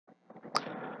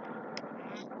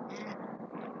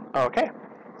Okay,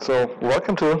 so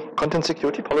welcome to Content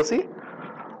Security Policy.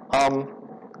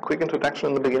 Quick introduction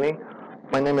in the beginning.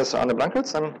 My name is Arne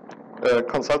Blankerts. I'm a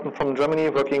consultant from Germany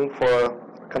working for a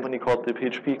company called the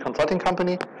PHP Consulting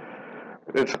Company.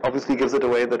 It obviously gives it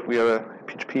away that we are a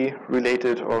PHP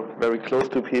related or very close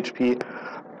to PHP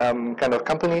kind of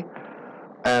company.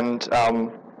 And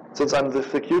since I'm the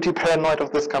security paranoid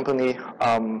of this company,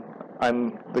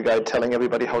 I'm the guy telling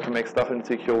everybody how to make stuff in a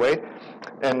secure way.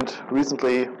 And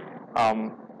recently,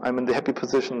 I'm in the happy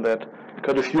position that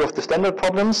quite a few of the standard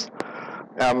problems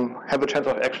have a chance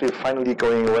of actually finally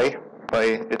going away by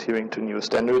adhering to new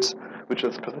standards, which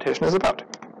this presentation is about.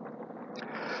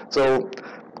 So,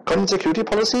 content security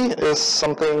policy is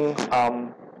something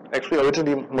actually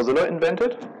originally Mozilla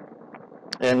invented,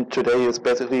 and today is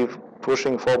basically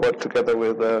pushing forward together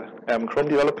with the Chrome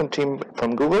development team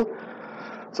from Google.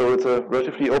 So it's a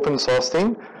relatively open source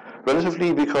thing,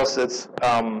 relatively because it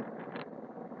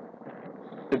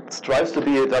strives to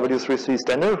be a W3C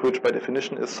standard, which by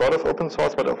definition is sort of open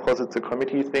source, but of course it's a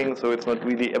committee thing, so it's not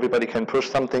really everybody can push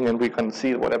something and we can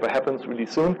see whatever happens really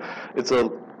soon. It's a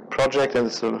project and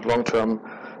it's a long-term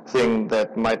thing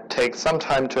that might take some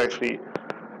time to actually,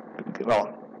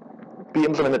 well, be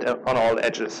implemented on all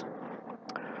edges.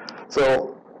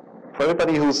 So for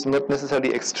everybody who's not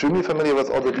necessarily extremely familiar with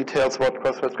all the details what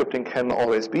cross-site scripting can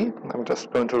always be, I'm just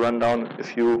going to run down a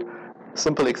few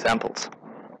simple examples.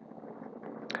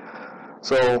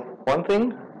 So one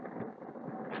thing,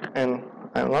 and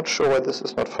I'm not sure why this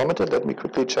is not formatted. Let me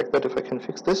quickly check that if I can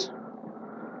fix this.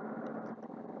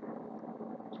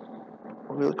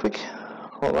 Real quick,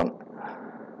 hold on.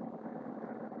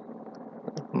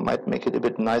 Might make it a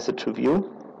bit nicer to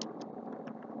view.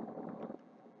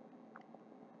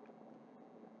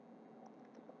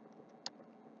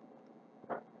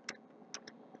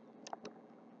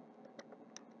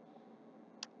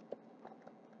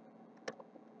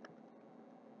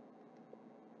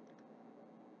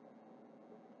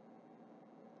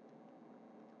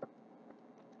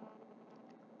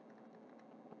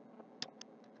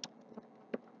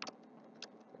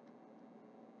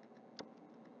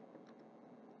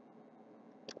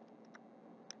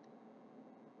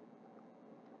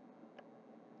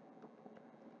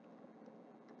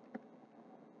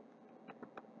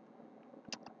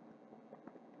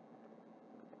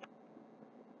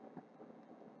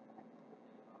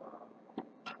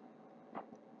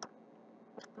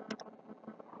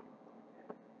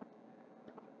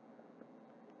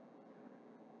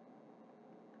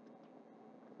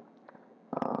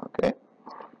 Okay.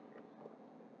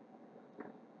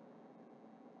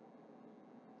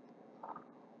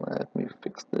 Let me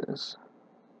fix this.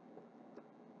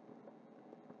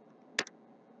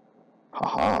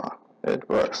 Haha, it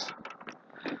works.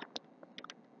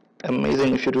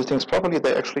 Amazing, if you do things properly,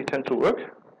 they actually tend to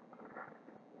work.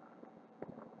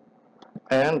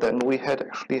 And then we had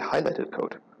actually highlighted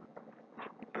code.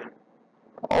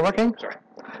 All working? Sorry.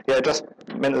 Yeah, I just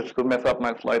managed to mess up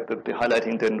my slide that the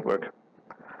highlighting didn't work.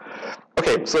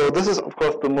 Okay, so this is of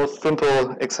course the most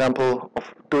simple example of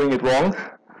doing it wrong.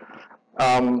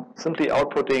 Simply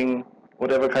outputting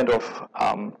whatever kind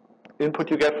of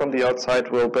input you get from the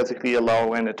outside will basically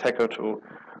allow an attacker to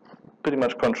pretty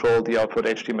much control the output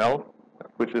HTML,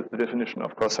 which is the definition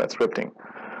of cross-site scripting.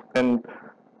 And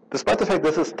despite the fact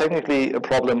this is technically a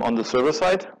problem on the server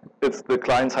side, it's the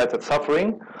client side that's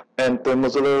suffering, and the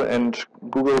Mozilla and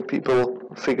Google people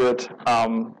figured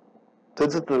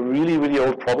this is a really, really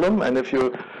old problem, and if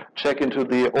you check into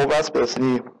the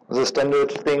OWASP, the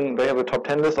standard thing, they have a top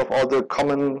 10 list of all the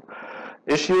common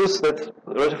issues that's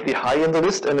relatively high in the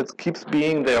list, and it keeps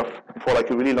being there for like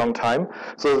a really long time.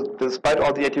 So despite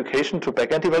all the education to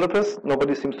backend developers,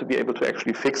 nobody seems to be able to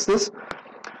actually fix this.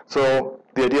 So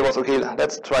the idea was, okay,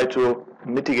 let's try to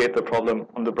mitigate the problem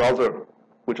on the browser,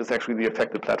 which is actually the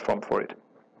affected platform for it.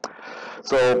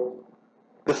 So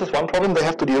this is one problem they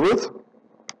have to deal with,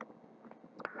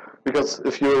 because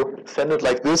if you send it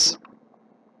like this,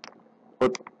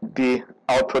 the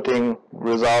outputting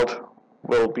result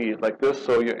will be like this,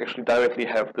 so you actually directly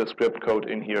have the script code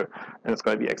in here, and it's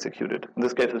going to be executed. In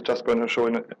this case, it's just going to show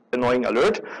an annoying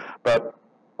alert, but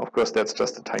of course that's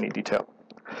just a tiny detail.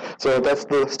 So that's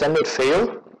the standard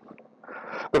fail.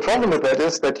 The problem with that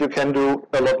is that you can do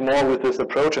a lot more with this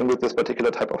approach and with this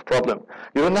particular type of problem.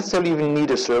 You don't necessarily even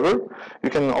need a server. You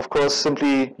can, of course,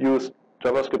 simply use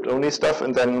JavaScript-only stuff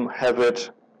and then have it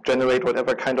generate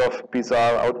whatever kind of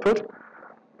bizarre output.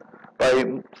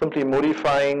 By simply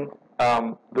modifying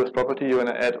this property, you're going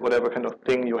to add whatever kind of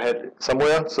thing you had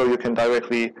somewhere, so you can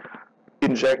directly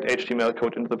inject HTML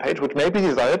code into the page, which may be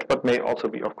desired, but may also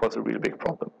be, of course, a really big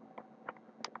problem.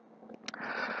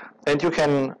 And you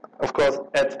can of course,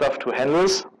 add stuff to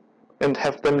handlers and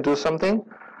have them do something.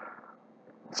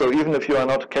 So even if you are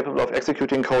not capable of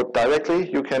executing code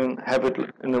directly, you can have it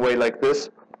in a way like this.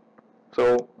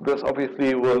 So this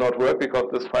obviously will not work because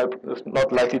this file is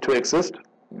not likely to exist.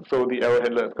 So the error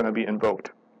handler is going to be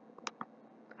invoked.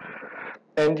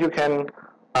 And you can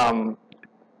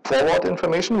forward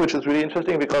information, which is really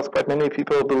interesting because quite many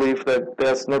people believe that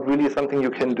there's not really something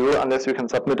you can do unless you can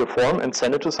submit a form and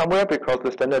send it to somewhere, because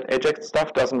the standard AJAX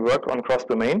stuff doesn't work on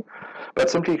cross-domain. But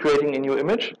simply creating a new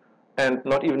image and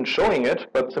not even showing it,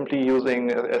 but simply using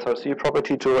SRC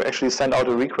property to actually send out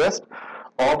a request,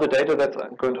 all the data that's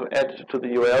going to add to the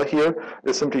URL here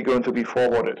is simply going to be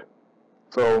forwarded.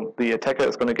 So the attacker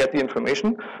is going to get the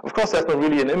information. Of course, there's not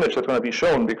really an image that's going to be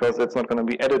shown because it's not going to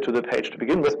be added to the page to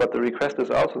begin with, but the request is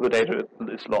out, so the data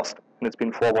is lost and it's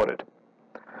been forwarded.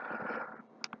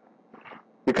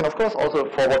 You can, of course, also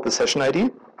forward the session ID,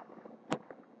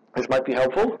 which might be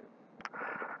helpful.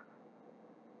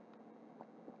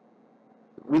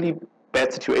 Really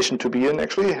bad situation to be in,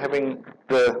 actually, having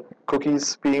the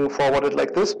cookies being forwarded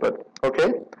like this, but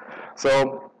okay.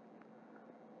 So,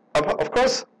 of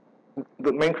course,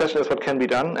 the main question is what can be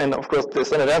done, and of course the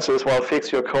standard answer is, well, fix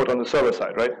your code on the server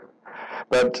side, right?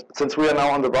 But since we are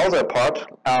now on the browser part,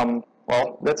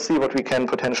 well, let's see what we can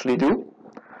potentially do.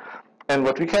 And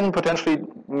what we can potentially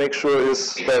make sure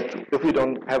is that if we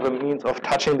don't have a means of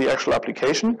touching the actual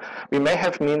application, we may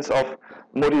have means of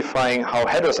modifying how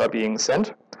headers are being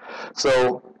sent.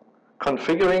 So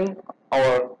configuring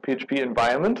our PHP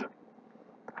environment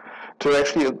to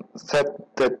actually set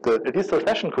that at least the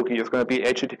session cookie is going to be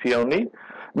HTTP only,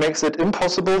 makes it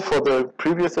impossible for the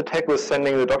previous attack with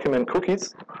sending the document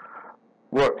cookies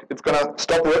work. It's going to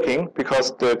stop working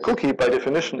because the cookie, by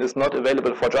definition, is not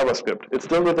available for JavaScript. It's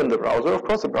still within the browser, of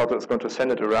course. The browser is going to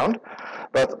send it around,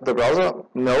 but the browser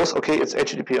knows, okay, it's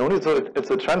HTTP only, so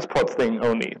it's a transport thing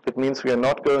only. It means we are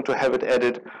not going to have it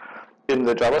added in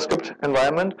the JavaScript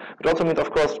environment. It also means,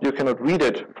 of course, you cannot read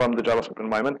it from the JavaScript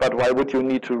environment, but why would you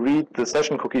need to read the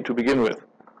session cookie to begin with?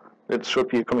 It should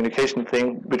be a communication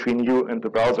thing between you and the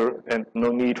browser and no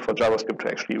need for JavaScript to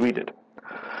actually read it.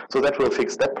 So that will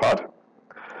fix that part.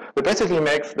 It basically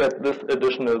makes that this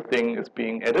additional thing is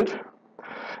being added.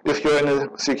 If you're in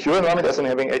a secure environment, as in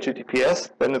having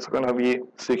HTTPS, then it's going to be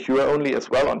secure only as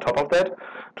well on top of that,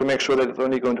 to make sure that it's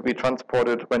only going to be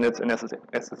transported when it's in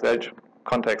SSH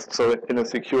context, so in a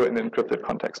secure and encrypted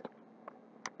context.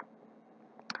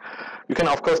 You can,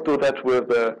 of course, do that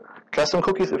with custom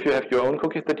cookies if you have your own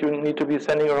cookies that you need to be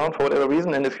sending around for whatever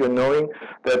reason, and if you're knowing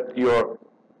that your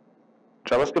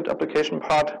JavaScript application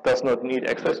part does not need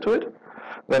access to it,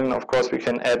 then of course we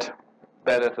can add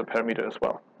that as a parameter as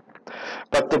well.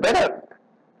 But the better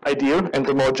idea and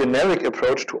the more generic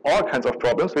approach to all kinds of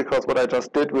problems, because what I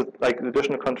just did with like the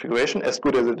additional configuration, as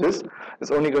good as it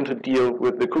is only going to deal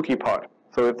with the cookie part.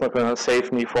 So it's not going to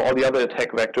save me for all the other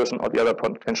attack vectors and all the other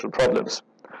potential problems.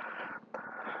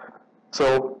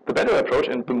 So the better approach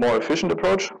and the more efficient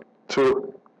approach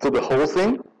to the whole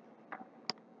thing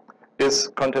is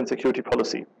content security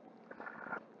policy.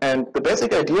 And the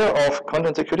basic idea of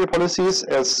content security policies,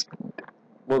 as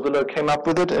Mozilla came up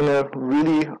with it in a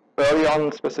really early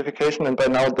on specification, and by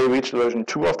now they reached version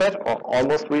 2 of that, or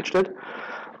almost reached it,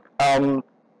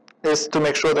 is to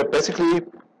make sure that basically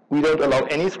we don't allow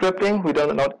any scripting, we don't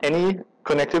allow any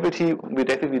connectivity, we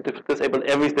basically disable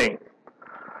everything.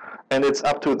 And it's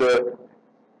up to the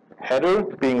header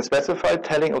being specified,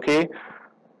 telling, okay,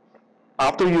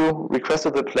 after you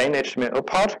requested the plain HTML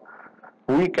part,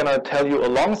 we're going to tell you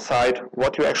alongside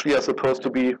what you actually are supposed to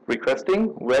be requesting,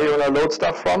 where you're going to load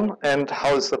stuff from, and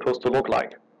how it's supposed to look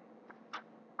like.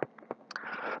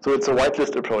 So it's a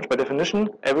whitelist approach. By definition,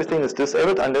 everything is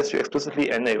disabled unless you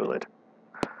explicitly enable it,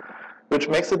 which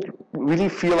makes it really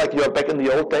feel like you're back in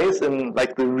the old days, in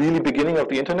like the really beginning of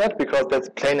the internet, because that's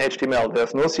plain HTML.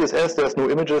 There's no CSS, there's no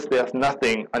images, there's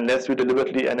nothing unless you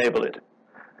deliberately enable it,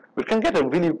 which can get a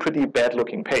really pretty bad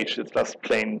looking page. It's just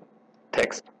plain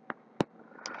text.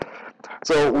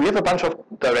 So we have a bunch of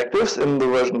directives in the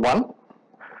version 1.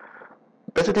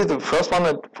 Basically, the first one,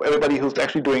 for everybody who's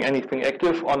actually doing anything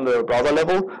active on the browser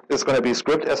level, is going to be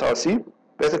script SRC.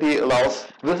 Basically allows,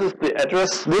 this is the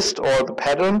address list or the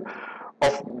pattern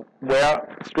of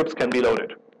where scripts can be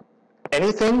loaded.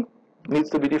 Anything needs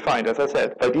to be defined. As I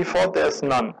said, by default there's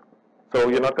none. So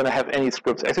you're not going to have any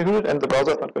scripts executed, and the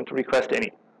browser is not going to request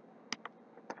any.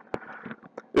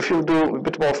 If you do a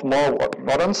bit more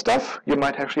modern stuff, you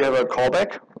might actually have a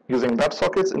callback using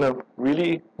WebSockets in a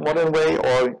really modern way,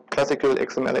 or classical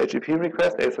XML HTTP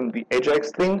request, as in the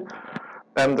AJAX thing.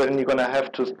 And then you're going to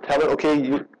have to tell it, okay,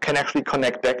 you can actually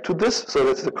connect back to this. So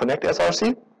this is a Connect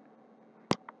SRC.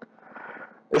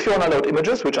 If you want to load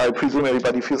images, which I presume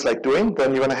everybody feels like doing,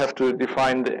 then you're going to have to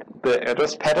define the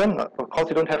address pattern. Of course,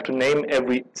 you don't have to name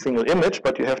every single image,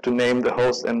 but you have to name the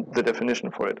host and the definition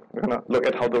for it. We're going to look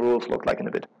at how the rules look like in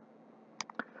a bit.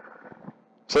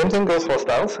 Same thing goes for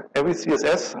styles. Every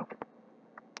CSS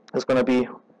is going to be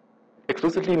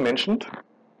explicitly mentioned.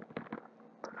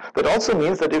 That also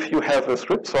means that if you have a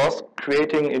script source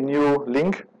creating a new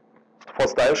link for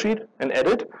style sheet and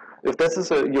edit, if this is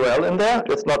a URL in there,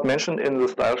 it's not mentioned in the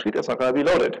style sheet, it's not going to be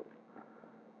loaded.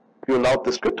 You allowed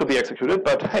the script to be executed,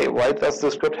 but hey, why does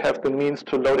the script have the means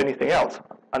to load anything else?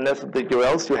 Unless the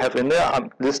URLs you have in there are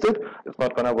listed, it's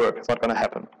not going to work, it's not going to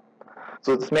happen.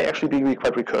 So this may actually be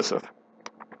quite recursive.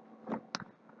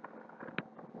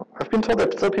 I've been told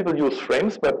that some people use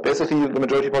frames, but basically the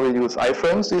majority probably use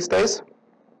iframes these days.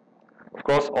 Of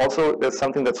course, also there's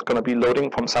something that's going to be loading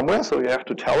from somewhere, so you have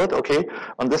to tell it, okay,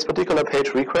 on this particular page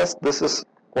request, this is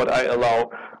what I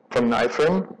allow from an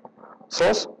iframe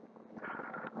source.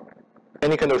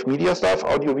 Any kind of media stuff,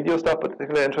 audio video stuff,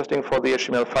 particularly interesting for the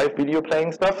HTML5 video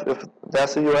playing stuff. If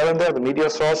there's a URL in there, the media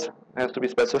source has to be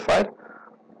specified.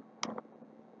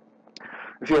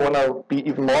 If you want to be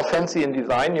even more fancy in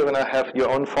design, you're going to have your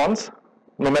own fonts,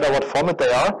 no matter what format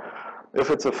they are. If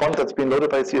it's a font that's been loaded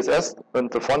by CSS and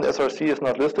the font SRC is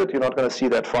not listed, you're not going to see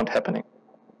that font happening.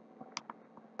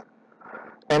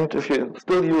 And if you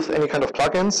still use any kind of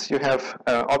plugins, you have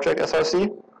object SRC.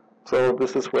 So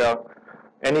this is where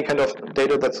any kind of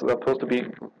data that's supposed to be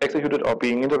executed or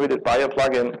being interpreted by a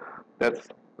plugin, that's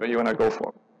where you want to go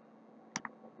for.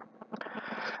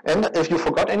 And if you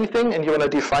forgot anything and you want to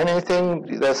define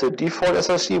anything, there's a default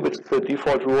SRC, which is the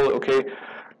default rule, okay,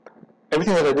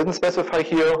 everything that I didn't specify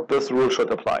here, this rule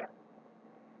should apply.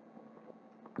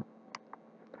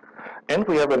 And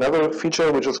we have another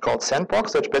feature which is called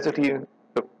Sandbox, that's basically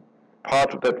the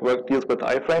part that deals with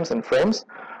iframes and frames,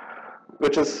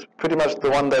 which is pretty much the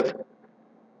one that,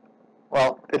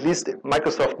 well, at least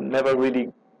Microsoft never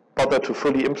really bothered to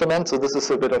fully implement, so this is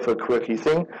a bit of a quirky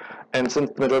thing. And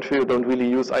since the majority of you don't really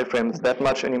use iframes that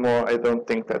much anymore, I don't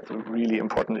think that's a really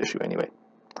important issue anyway.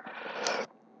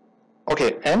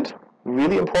 Okay, and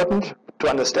really important to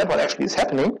understand what actually is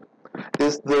happening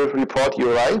is the report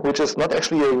URI, which is not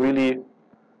actually a really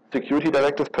security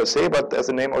directive per se, but as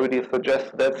the name already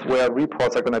suggests, that's where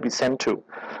reports are going to be sent to.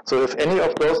 So if any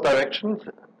of those directions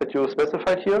that you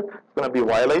specified here is going to be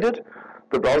violated,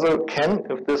 the browser can,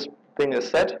 if this thing is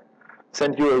set,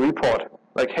 send you a report.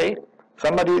 Like, hey,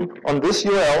 somebody on this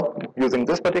URL using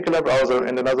this particular browser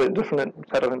and another different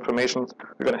set of information,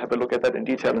 we're going to have a look at that in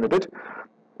detail in a bit,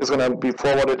 is going to be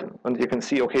forwarded, and you can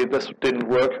see, okay, this didn't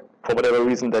work for whatever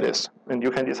reason that is. And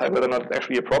you can decide whether or not it's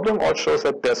actually a problem, or it shows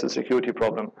that there's a security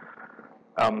problem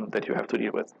that you have to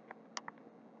deal with.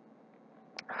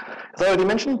 As I already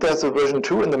mentioned, there's a version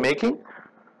 2 in the making.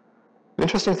 The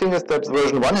interesting thing is that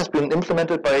version 1 has been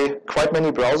implemented by quite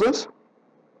many browsers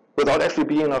without actually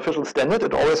being an official standard.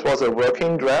 It always was a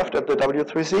working draft at the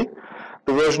W3C.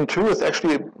 The version 2 is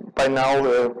actually by now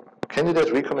a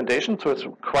candidate recommendation, so it's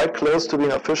quite close to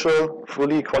being official,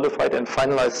 fully qualified and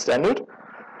finalized standard.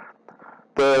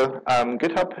 The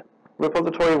GitHub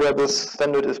repository where this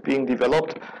standard is being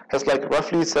developed has like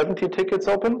roughly 70 tickets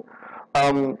open,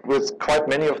 with quite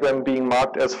many of them being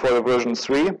marked as for version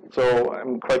 3. So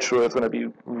I'm quite sure it's going to be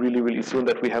really, really soon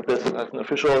that we have this as an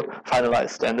official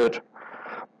finalized standard.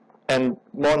 And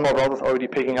more browsers are already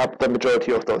picking up the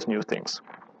majority of those new things.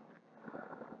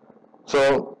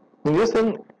 So the new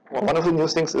thing, well, one of the new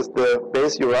things is the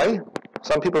base URI.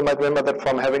 Some people might remember that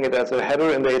from having it as a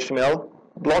header in the HTML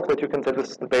block, that you can set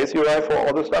this is the base URI for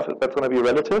all the stuff that's going to be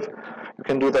relative. You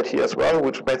can do that here as well,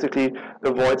 which basically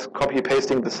avoids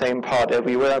copy-pasting the same part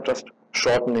everywhere, just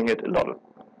shortening it a lot.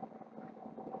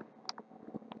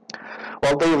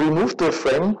 Well, they removed the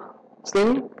frame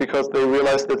thing because they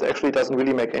realized that it actually doesn't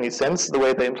really make any sense the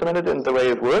way they implemented it and the way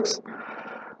it works.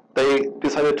 They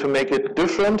decided to make it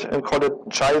different and call it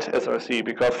child SRC,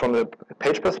 because from the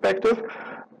page perspective,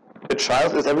 a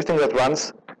child is everything that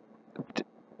runs,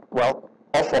 well,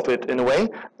 off of it in a way,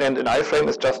 and an iframe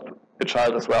is just a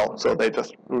child as well. So they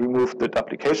just removed the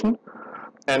duplication.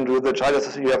 And with the child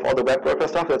SRC, you have all the web worker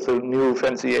stuff. That's a new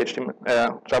fancy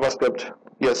HTML, JavaScript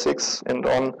ES6 and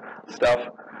on stuff,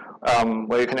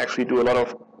 where you can actually do a lot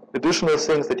of additional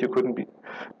things that you couldn't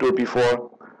do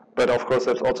before. But of course,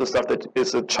 there's also stuff that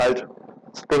is a child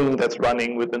thing that's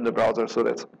running within the browser, so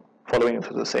that's following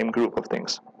into the same group of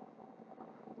things.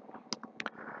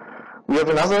 We have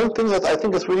another thing that I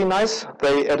think is really nice.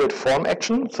 They added form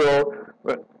action. So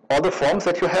all the forms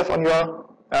that you have on your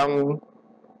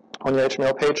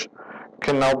HTML page,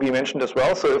 can now be mentioned as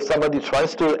well. So if somebody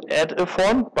tries to add a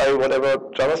form by whatever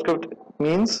JavaScript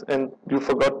means and you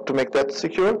forgot to make that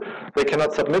secure, they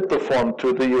cannot submit the form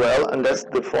to the URL unless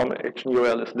the form action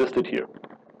URL is listed here.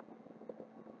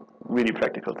 Really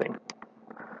practical thing.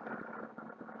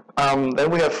 Then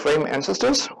we have frame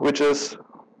ancestors, which is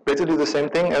basically the same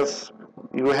thing as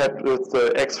you had with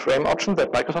the X frame option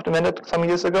that Microsoft invented some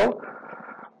years ago.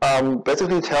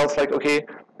 Basically it tells like, okay,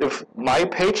 if my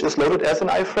page is loaded as an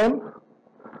iframe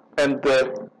and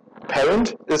the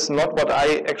parent is not what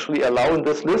I actually allow in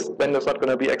this list, then it's not going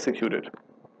to be executed.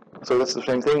 So that's the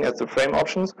same thing as the frame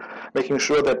options, making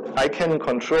sure that I can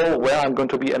control where I'm going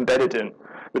to be embedded in,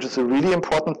 which is a really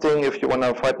important thing if you want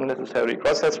to avoid unnecessary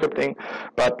cross-site scripting.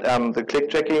 But the click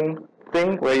checking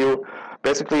thing, where you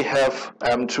basically have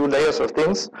 2 layers of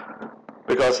things,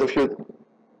 because if you,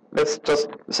 let's just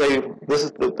say this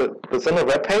is the center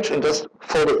web page and just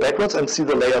fold it backwards and see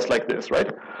the layers like this,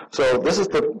 right? So this is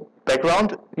the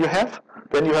background you have,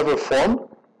 then you have a form,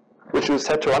 which you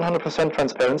set to 100%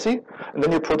 transparency, and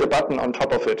then you put a button on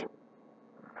top of it.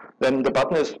 Then the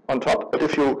button is on top, but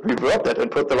if you revert that and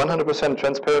put the 100%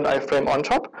 transparent iframe on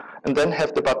top, and then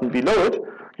have the button below it,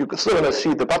 you're still going to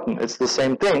see the button. It's the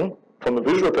same thing from a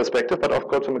visual perspective, but of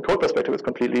course from a code perspective it's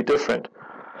completely different.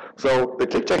 So the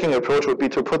click checking approach would be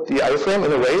to put the iframe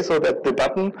in a way so that the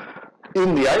button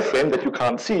in the iframe that you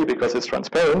can't see because it's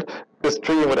transparent is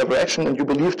triggering whatever action, and you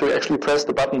believe to actually press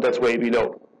the button that's way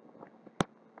below.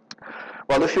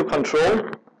 Well, if you control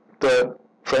the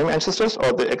frame ancestors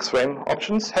or the X-frame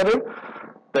options header,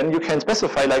 then you can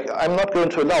specify, like, I'm not going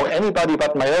to allow anybody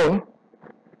but my own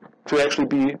to actually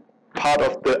be part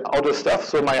of the outer stuff,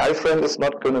 so my iframe is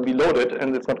not going to be loaded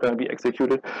and it's not going to be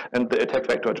executed, and the attack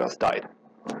vector just died,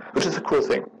 which is a cool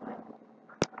thing.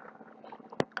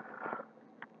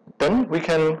 Then we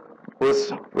can,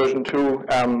 with version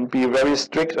 2, be very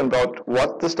strict about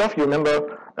what the stuff, you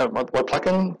remember what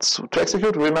plugins to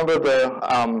execute. Remember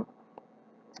the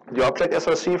object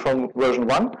SRC from version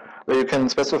 1, where you can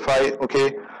specify,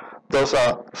 okay, those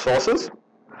are sources,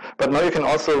 but now you can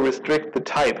also restrict the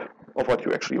type of what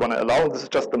you actually want to allow. This is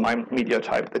just the my media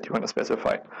type that you want to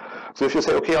specify. So if you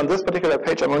say, okay, on this particular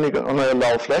page I'm only going to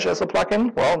allow Flash as a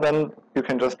plugin, well, then you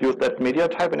can just use that media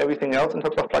type, and everything else in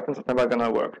terms of plugins is never going to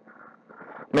work.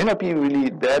 May not be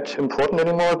really that important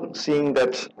anymore, seeing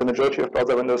that the majority of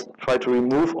browser vendors try to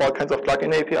remove all kinds of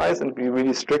plugin APIs and be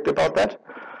really strict about that.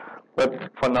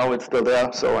 But for now it's still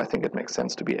there, so I think it makes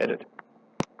sense to be added.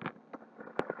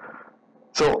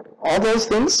 So all those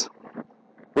things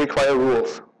require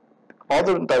rules. All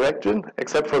the direction,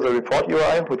 except for the report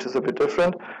UI, which is a bit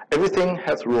different, everything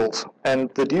has rules. And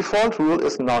the default rule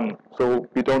is none, so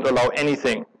we don't allow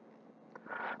anything.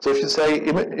 So if you say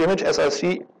image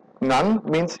SRC none,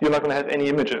 means you're not going to have any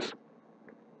images.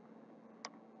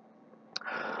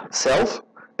 Self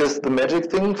is the magic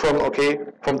thing from, okay,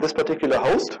 from this particular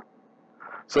host.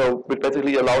 So it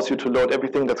basically allows you to load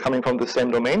everything that's coming from the same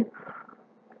domain.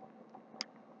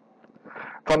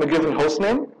 From a given host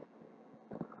name,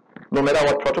 no matter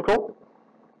what protocol,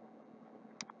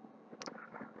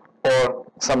 or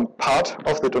some part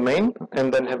of the domain,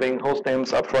 and then having host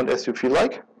names up front as you feel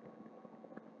like,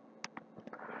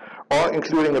 or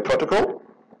including a protocol,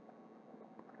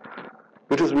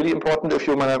 which is really important if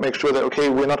you want to make sure that, okay,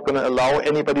 we're not going to allow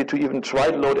anybody to even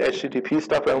try to load HTTP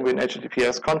stuff when we're in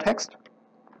HTTPS context.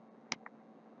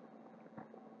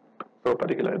 So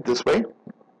particularly this way.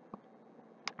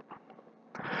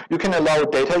 You can allow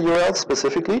data URLs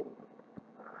specifically.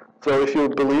 So if you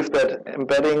believe that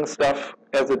embedding stuff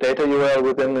as a data URL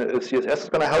within a CSS is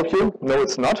going to help you, no,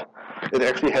 it's not. It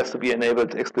actually has to be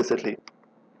enabled explicitly.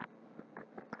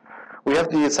 We have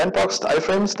the sandboxed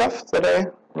iframe stuff that I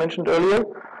mentioned earlier,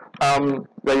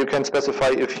 where you can specify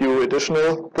a few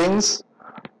additional things.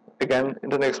 Again,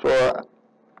 Internet Explorer,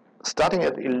 starting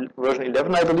at version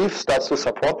 11, I believe, starts to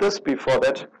support this. Before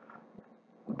that,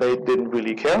 they didn't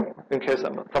really care, in case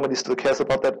somebody still cares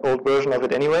about that old version of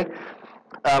it anyway.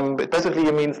 It basically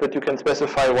means that you can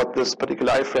specify what this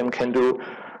particular iframe can do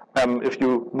if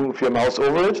you move your mouse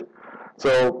over it.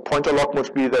 So pointer lock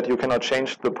would be that you cannot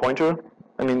change the pointer.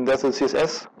 I mean, there's a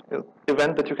CSS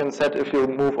event that you can set. If you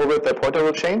move over it, the pointer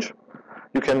will change.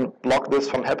 You can block this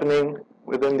from happening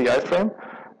within the iframe.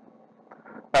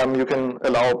 You can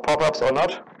allow pop-ups or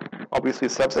not. Obviously,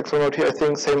 subs mode here, I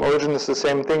think, same origin is the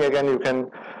same thing. Again, you can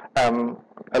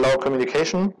allow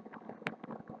communication,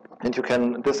 and you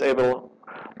can disable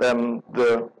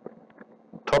the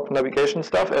top navigation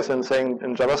stuff, as in saying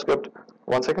in JavaScript,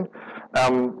 one second,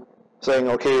 saying,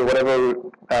 okay, whatever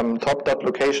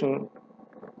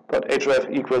top.location.href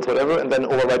equals whatever, and then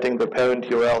overwriting the parent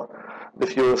URL.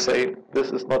 If you say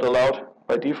this is not allowed,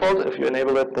 by default. If you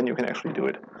enable it, then you can actually do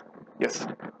it. Yes?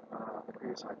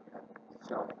 Previous I had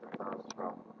self that browse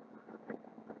from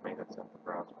the domain that sent the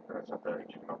browse or sent the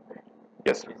HTML page.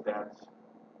 Yes. Is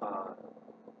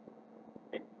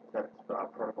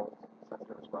that protocol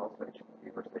sensitive as well, so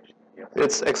HTTP versus HTTPS?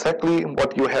 It's exactly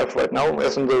what you have right now.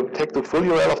 As in take the full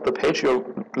URL of the page you're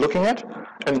looking at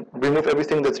and remove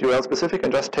everything that's URL specific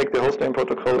and just take the hostname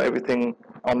protocol, everything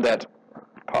on that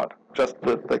part. Just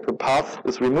the path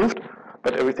is removed,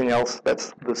 but everything else,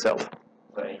 that's the self.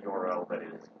 So a URL that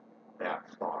is that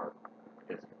star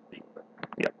is complete.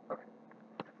 Yeah. Okay.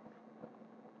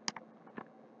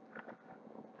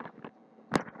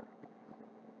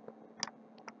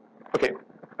 Okay,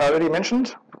 I already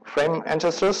mentioned frame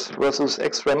ancestors versus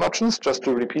X frame options, just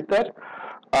to repeat that.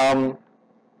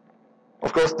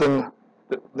 Of course, then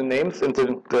the names and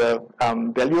the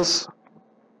values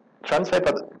translate,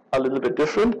 but a little bit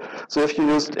different. So if you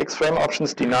used X frame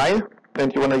options deny,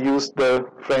 and you want to use the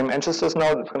frame ancestors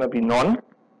now, it's going to be none.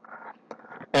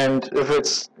 And if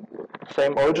it's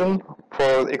same origin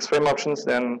for X frame options,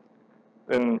 then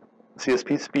in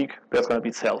CSP speak, that's going to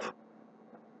be self.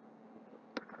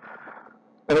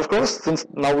 And of course, since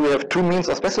now we have two means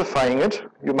of specifying it,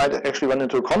 you might actually run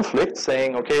into a conflict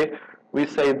saying, okay, we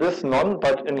say this none,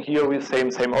 but in here we say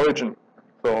same origin.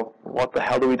 So what the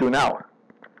hell do we do now?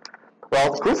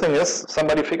 Well, the cool thing is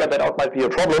somebody figured that out might be a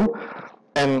problem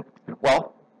and,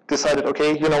 well, decided,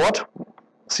 okay, you know what?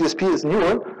 CSP is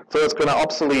newer, so it's going to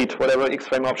obsolete whatever X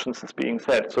frame options is being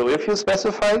said. So if you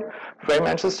specify frame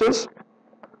ancestors,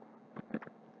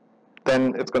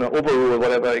 then it's going to overrule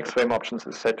whatever X frame options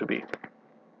is said to be.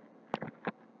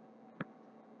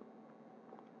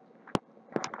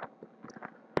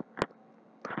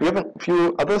 We have a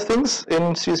few other things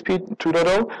in CSP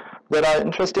 2.0 that are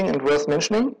interesting and worth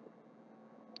mentioning.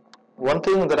 One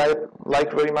thing that I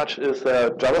like very much is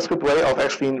a JavaScript way of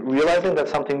actually realizing that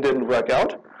something didn't work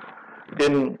out.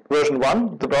 In version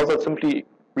 1, the browser simply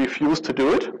refused to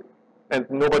do it, and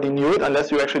nobody knew it unless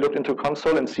you actually looked into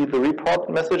console and see the report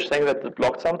message saying that it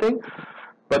blocked something,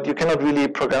 but you cannot really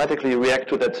programmatically react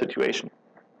to that situation.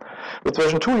 With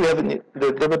version 2, you have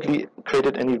deliberately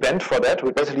created an event for that,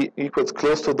 which basically equals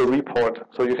close to the report.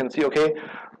 So you can see, okay,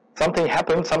 something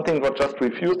happened, something got just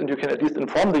refused, and you can at least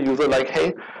inform the user, like,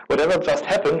 hey, whatever just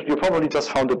happened, you probably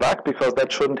just found a bug because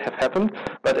that shouldn't have happened,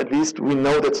 but at least we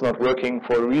know that's not working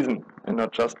for a reason and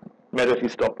not just magically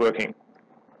stop working.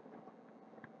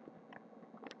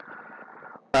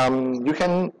 You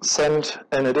can send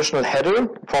an additional header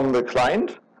from the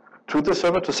client to the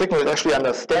server to signal it actually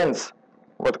understands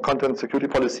what content security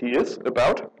policy is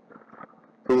about.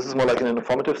 So this is more like an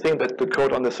informative thing that the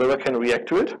code on the server can react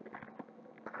to it.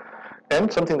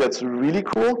 And something that's really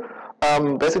cool,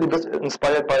 basically this is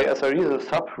inspired by SRE, the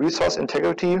sub-resource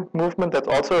integrity movement that's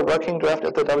also a working draft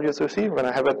at the WSOC. We're going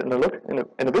to have it in a look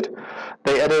in a bit.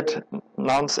 They added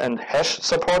nonce and hash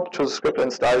support to the script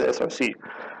and style SRC,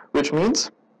 which means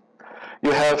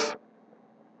you have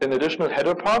an additional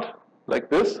header part like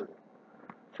this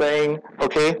saying,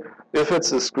 okay, if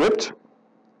it's a script,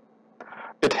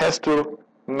 it has to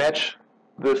match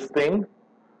this thing,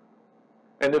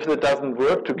 and if it doesn't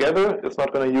work together, it's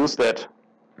not going to use that.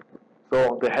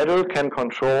 So the header can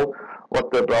control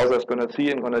what the browser is going to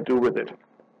see and going to do with it.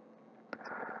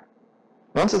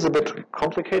 Nonce is a bit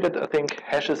complicated. I think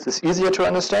hashes is easier to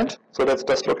understand, so let's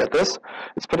just look at this.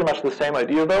 It's pretty much the same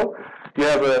idea though. You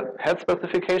have a head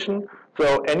specification,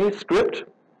 so any script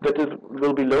that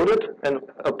will be loaded and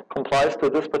complies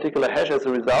to this particular hash as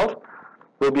a result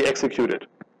will be executed.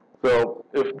 So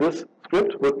if this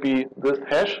script would be this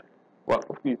hash, well,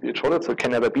 it showed so it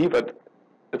can never be, but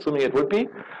assuming it would be,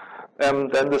 then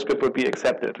the script would be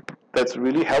accepted. That's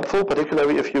really helpful,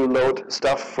 particularly if you load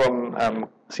stuff from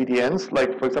CDNs,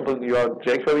 like for example you're a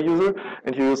jQuery user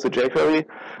and you use the jQuery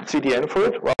CDN for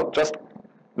it. Well, just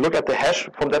look at the hash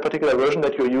from that particular version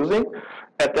that you're using,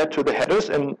 add that to the headers,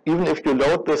 and even if you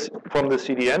load this from the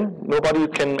CDN, nobody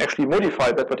can actually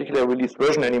modify that particular released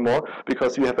version anymore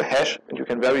because you have a hash and you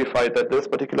can verify that this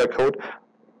particular code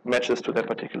matches to that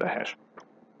particular hash.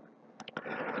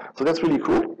 So that's really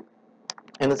cool.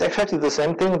 And it's actually the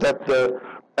same thing that the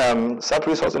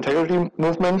sub-resource integrity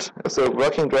movement, as a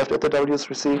working draft at the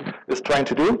WSOC, is trying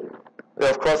to do. They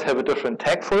of course have a different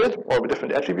tag for it, or a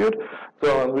different attribute,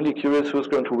 so I'm really curious who's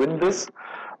going to win this.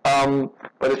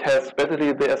 But it has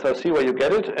basically the SRC where you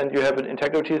get it, and you have an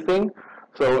integrity thing,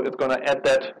 so it's going to add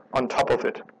that on top of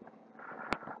it.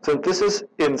 So this is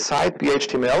inside the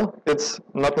HTML. It's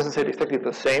not necessarily exactly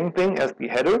the same thing as the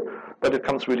header, but it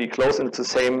comes really close, and it's the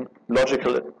same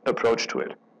logical approach to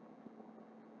it.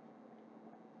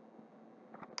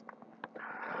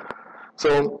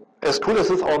 So as cool as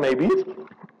this all may be,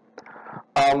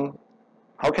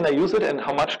 how can I use it and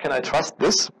how much can I trust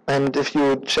this? And if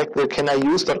you check the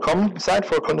caniuse.com site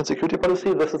for content security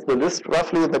policy, this is the list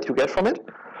roughly that you get from it.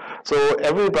 So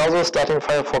every browser starting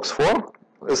Firefox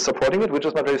 4 is supporting it, which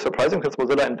is not very surprising because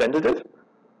Mozilla invented it.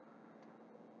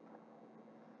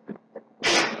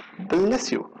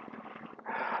 Bless you.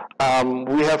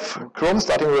 We have Chrome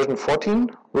starting version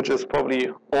 14, which is probably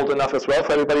old enough as well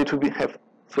for everybody to have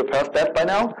surpassed that by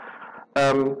now.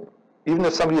 Even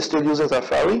if somebody is still using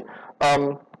Safari,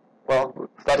 well,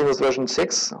 starting with version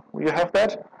 6, you have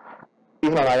that.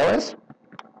 Even on iOS,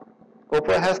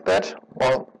 Opera has that.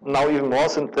 Well, now even more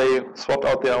since they swapped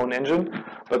out their own engine,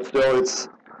 but still it's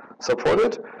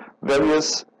supported.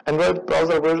 Various Android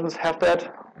browser versions have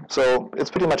that. So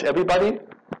it's pretty much everybody,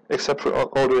 except for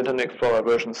older Internet Explorer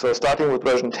versions. So starting with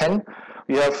version 10,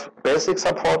 we have basic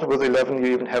support. With 11,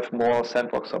 you even have more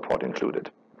sandbox support included.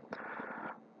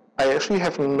 I actually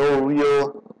have no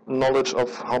real knowledge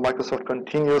of how Microsoft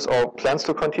continues or plans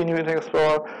to continue Internet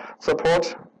Explorer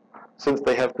support, since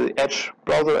they have the Edge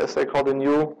browser, as they call the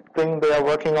new thing they are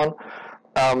working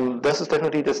on. This is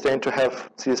definitely destined to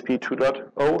have CSP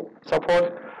 2.0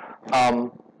 support,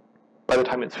 by the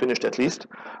time it's finished at least.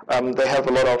 They have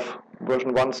a lot of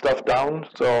version 1 stuff down,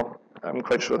 so I'm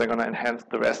quite sure they're going to enhance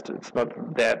the rest. It's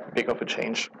not that big of a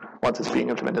change once it's being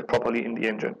implemented properly in the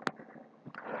engine.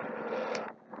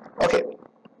 Okay,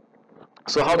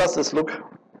 so how does this look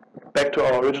back to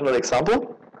our original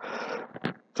example?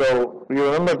 So you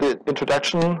remember the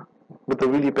introduction with the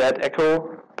really bad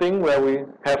echo thing where we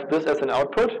have this as an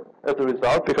output as a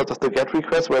result because of the GET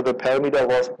request where the parameter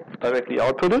was directly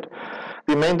outputted.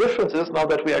 The main difference is now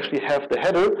that we actually have the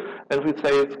header and we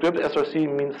say script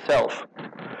src means self.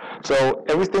 So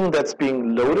everything that's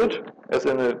being loaded as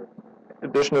in an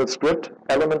additional script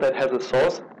element that has a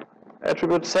source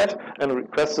attribute set and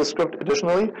requests the script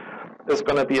additionally is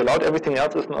going to be allowed. Everything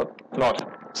else is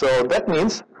not. So that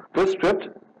means this script,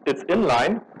 it's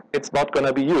inline, it's not going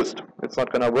to be used. It's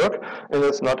not going to work, and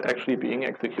it's not actually being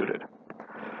executed.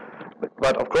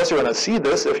 But of course you're going to see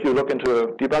this if you look into a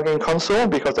debugging console,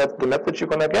 because that's the message you're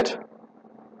going to get.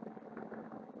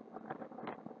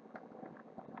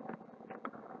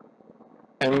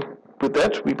 And with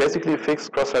that, we basically fix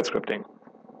cross-site scripting,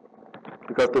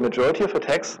 because the majority of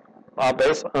attacks are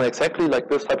based on exactly like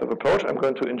this type of approach. I'm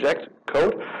going to inject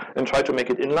code and try to make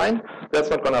it inline. That's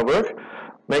not going to work.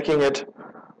 Making it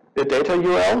a data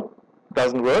URL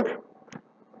doesn't work.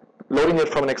 Loading it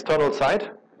from an external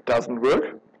site doesn't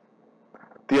work.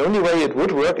 The only way it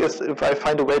would work is if I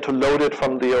find a way to load it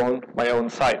from my own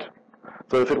site.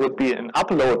 So if it would be an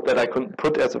upload that I could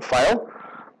put as a file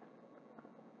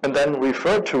and then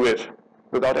refer to it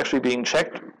without actually being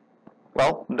checked,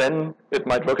 well, then it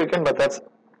might work again, but that's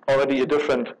already a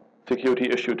different security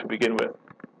issue to begin with.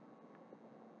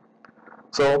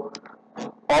 So,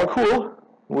 all cool,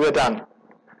 we're done.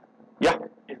 Yeah?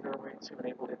 Is there a way to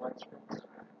enable inline scripts?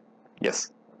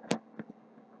 Yes.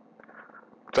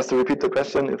 Just to repeat the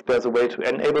question, if there's a way to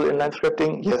enable inline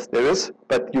scripting, yes, there is,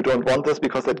 but you don't want this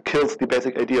because that kills the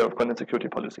basic idea of content security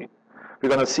policy. We're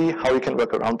going to see how we can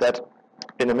work around that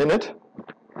in a minute,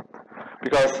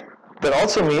 because that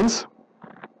also means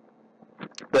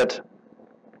that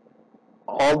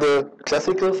all the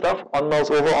classical stuff, on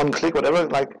mouse over, on click, whatever,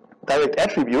 like direct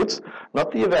attributes,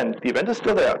 not the event. The event is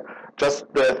still there. Just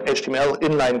the HTML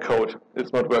inline code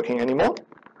is not working anymore.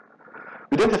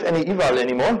 We don't have any eval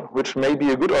anymore, which may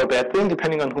be a good or a bad thing,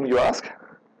 depending on whom you ask.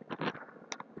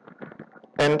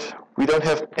 And we don't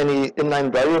have any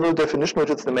inline variable definition, which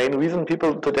is the main reason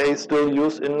people today still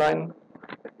use inline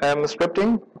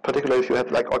scripting, particularly if you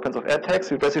have like all kinds of ad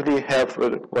tags. You basically have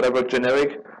whatever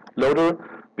generic loader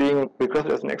being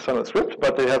requested as an external script,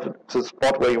 but they have the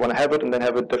spot where you want to have it and then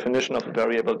have a definition of the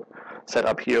variable set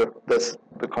up here. That's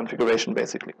the configuration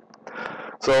basically.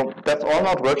 So that's all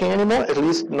not working anymore, at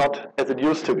least not as it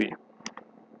used to be.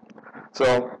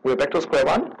 So we're back to square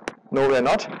one. No, we're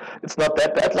not. It's not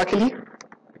that bad, luckily.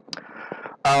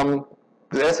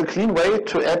 There's a clean way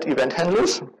to add event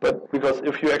handlers, but because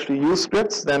if you actually use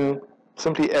scripts, then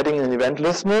simply adding an event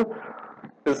listener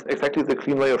is exactly the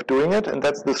clean way of doing it, and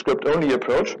that's the script-only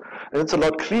approach. And it's a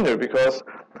lot cleaner because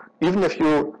even if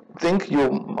you think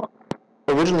you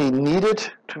originally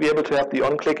needed to be able to have the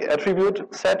on-click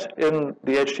attribute set in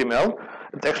the HTML,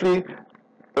 it's actually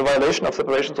a violation of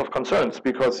separations of concerns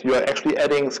because you are actually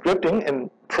adding scripting and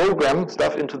program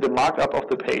stuff into the markup of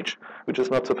the page, which is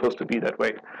not supposed to be that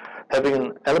way. Having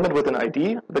an element with an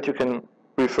ID that you can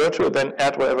refer to and then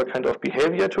add whatever kind of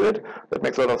behavior to it, that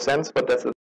makes a lot of sense, but that's